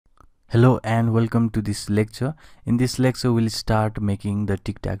Hello and welcome to this lecture. In this lecture, we'll start making the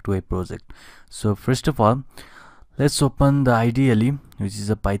tic-tac-toe project. So first of all, let's open the IDLE, which is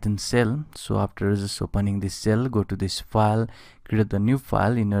a Python shell. So after just opening this shell, go to this file, create the new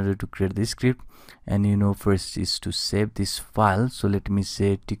file in order to create this script. And first is to save this file. So let me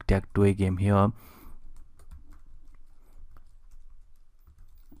say tic-tac-toe game here.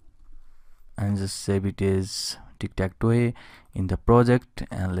 And just save it as tic-tac-toe in the project,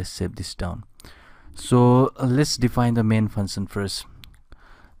 and let's save this down. So let's define the main function first.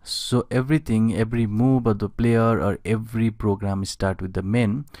 So every move of the player or every program start with the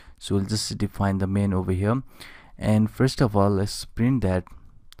main. So we'll just define the main over here, and first of all let's print that.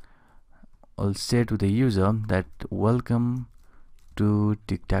 I'll say to the user that welcome to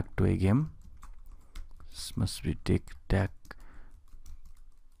tic-tac-toe game. This must be tic-tac-toe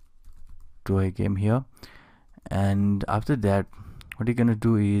game here. And after that, what you're gonna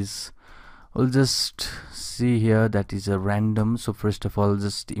do is we'll just see here that is a random. So first of all,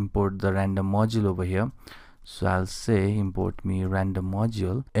 just import the random module over here. So I'll say import me random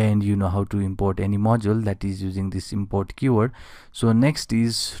module, and you know how to import any module, that is using this import keyword. So next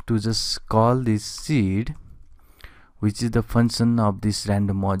is to just call this seed, which is the function of this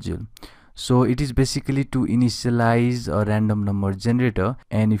random module. So it is basically to initialize a random number generator.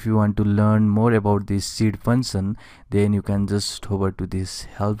 And if you want to learn more about this seed function, then you can just hover to this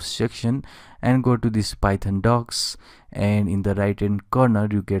help section and go to this Python docs, and in the right hand corner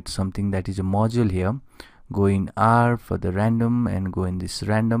you get something that is a module here. Go in R for the random and go in this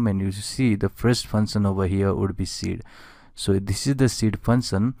random, and you see the first function over here would be seed. So this is the seed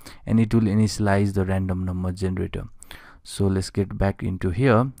function, and it will initialize the random number generator. So let's get back into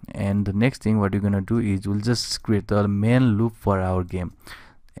here, and the next thing what you're gonna do is we'll just create the main loop for our game,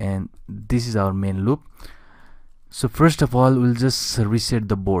 and this is our main loop. So first of all, we'll just reset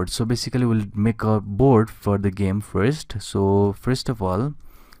the board. So basically we'll make a board for the game first. So first of all,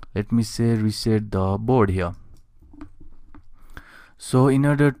 let me say reset the board here. So in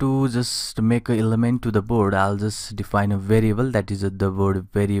order to just make an element to the board, I'll just define a variable, that is the word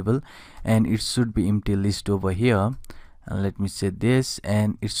variable, and it should be empty list over here. And let me say this,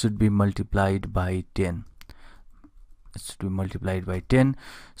 and it should be multiplied by 10. It should be multiplied by 10.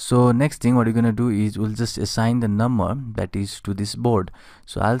 So next thing what you're gonna do is we'll just assign the number that is to this board.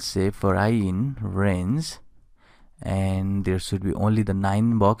 So I'll say for I in range, and there should be only the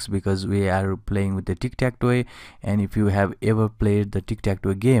 9 box because we are playing with the tic-tac-toe. And if you have ever played the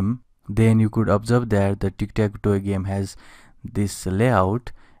tic-tac-toe game, then you could observe that the tic-tac-toe game has this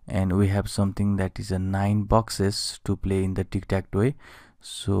layout, and we have something that is a 9 boxes to play in the tic-tac-toe.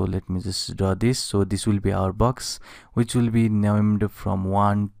 So let me just draw this. So this will be our box, which will be named from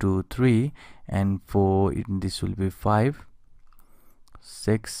 1 to 3, and 4 this will be 5,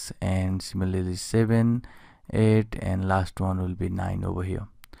 6, and similarly 7, 8, and last one will be 9 over here.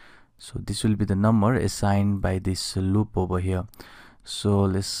 So this will be the number assigned by this loop over here. So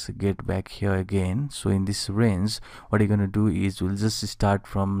let's get back here again. So in this range, what you're gonna do is we'll just start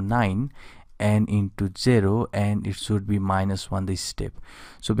from 9 and into 0, and it should be -1 this step.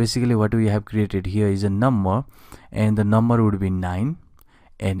 So basically what we have created here is a number, and the number would be 9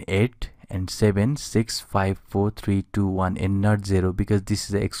 and 8 and 7, 6, 5, 4, 3, 2, 1, and not 0, because this is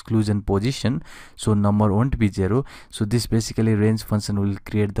the exclusion position, so number won't be 0. So this basically range function will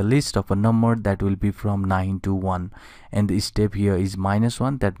create the list of a number that will be from 9 to 1, and the step here is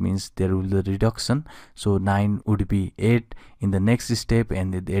 -1. That means there will be a reduction. So 9 would be 8 in the next step,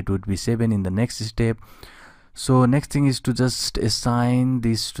 and 8 would be 7 in the next step. So next thing is to just assign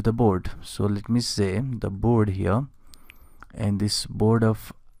this to the board. So let me say the board here, and this board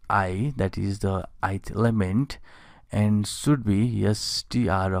of I, that is the ith element, and should be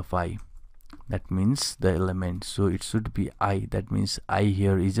str of I, that means the element. So it should be I, that means I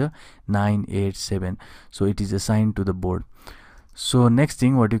here is a 9, 8, 7. So it is assigned to the board. So next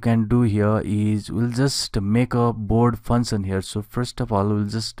thing what you can do here is we'll just make a board function here. So first of all, we'll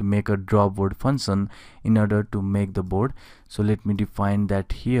just make a draw board function in order to make the board. So let me define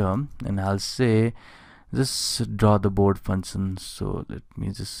that here, and I'll say just draw the board function. So let me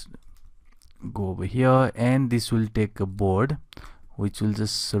just go over here, and this will take a board which will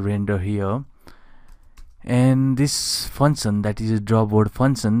just render here, and this function, that is a draw board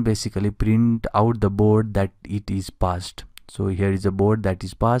function, basically print out the board that it is passed. So here is a board that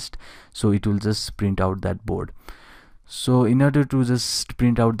is passed, so it will just print out that board. So in order to just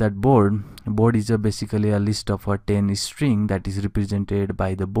print out that board is basically a list of a 10 string that is represented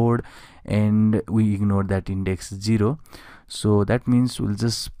by the board, and we ignore that index 0. So that means we'll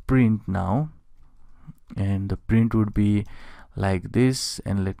just print now, and the print would be like this,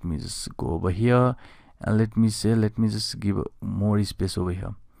 and let me just go over here, and let me just give more space over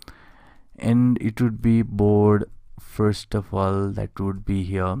here, and it would be board, first of all, that would be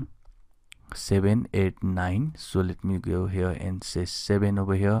here 7, 8, 9. So let me go here and say 7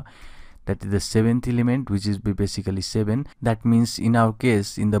 over here. That is the 7th element, which is basically 7. That means in our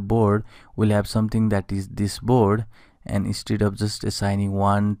case, in the board, we'll have something that is this board, and instead of just assigning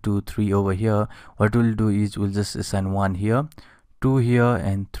 1, 2, 3 over here, what we'll do is we'll just assign 1 here, 2 here,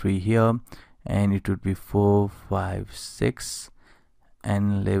 and 3 here, and it would be 4, 5, 6,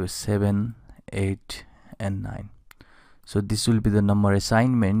 and level 7, 8, and 9. So this will be the number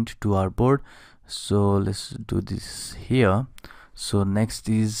assignment to our board. So let's do this here. So next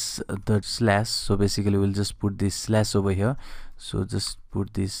is the slash. So basically we'll just put this slash over here. So just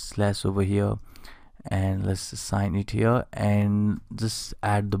put this slash over here, and let's assign it here, and just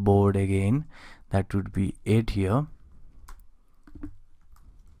add the board again. That would be 8 here.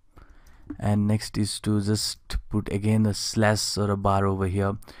 And next is to just put again a slash or a bar over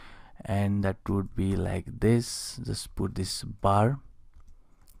here, and that would be like this. Just put this bar,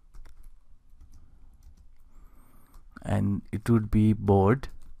 and it would be board,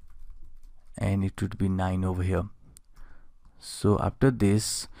 and it would be 9 over here. So after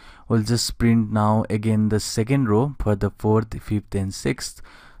this, we'll just print now again the second row for the 4th, 5th, and 6th.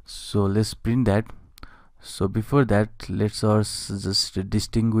 So let's print that. So before that, let's also just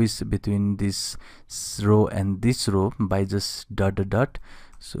distinguish between this row and this row by just dot dot dot.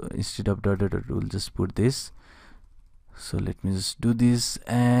 So instead of dot dot dot, we'll just put this. So let me just do this,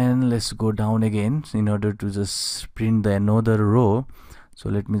 and let's go down again in order to just print the another row. So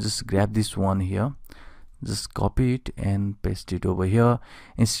let me just grab this one here, just copy it and paste it over here.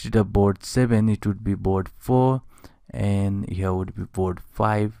 Instead of board 7, it would be board 4, and here would be board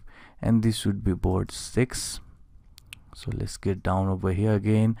 5, and this would be board 6. So let's get down over here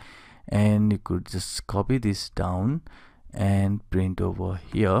again, and you could just copy this down and print over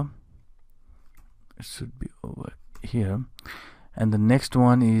here. It should be over here. And the next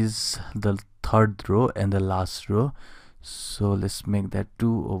one is the 3rd row and the last row. So let's make that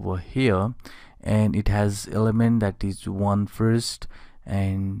 2 over here, and it has element that is 1 first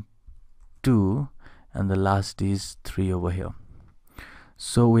and 2, and the last is 3 over here.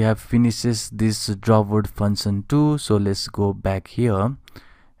 So we have finishes this dropboard function 2. So let's go back here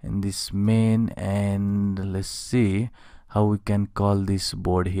in this main, and let's see how we can call this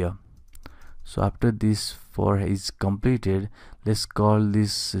board here. So after this for is completed, let's call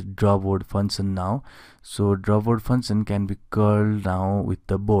this drawboard function now. So drawboard function can be called now with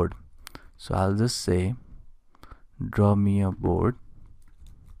the board. So I'll just say draw me a board,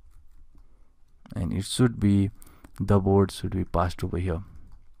 and it should be, the board should be passed over here,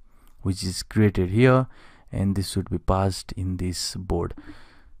 which is created here, and this should be passed in this board.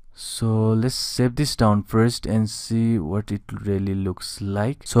 So let's save this down first and see what it really looks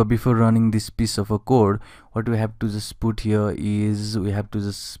like. So before running this piece of a code, what we have to just put here is we have to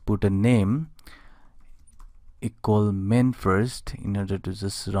just put a name equal main first in order to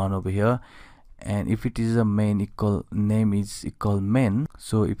just run over here. And if it is a main equal name is equal main,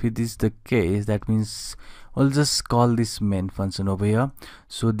 so if it is the case, that means we'll just call this main function over here.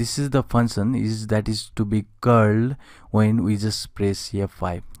 So this is the function that is to be called when we just press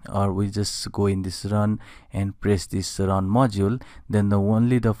F5, or we just go in this run and press this run module. Then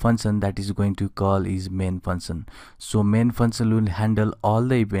only the function that is going to call is main function. So main function will handle all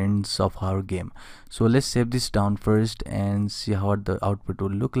the events of our game. So let's save this down first and see how the output will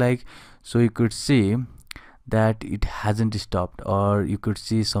look like. So you could see that it hasn't stopped, or you could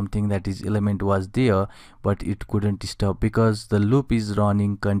see something that is element was there but it couldn't stop because the loop is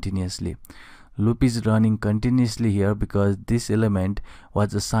running continuously. Loop is running continuously here because this element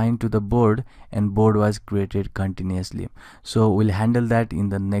was assigned to the board and board was created continuously. So we'll handle that in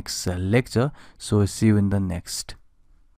the next lecture. So see you in the next.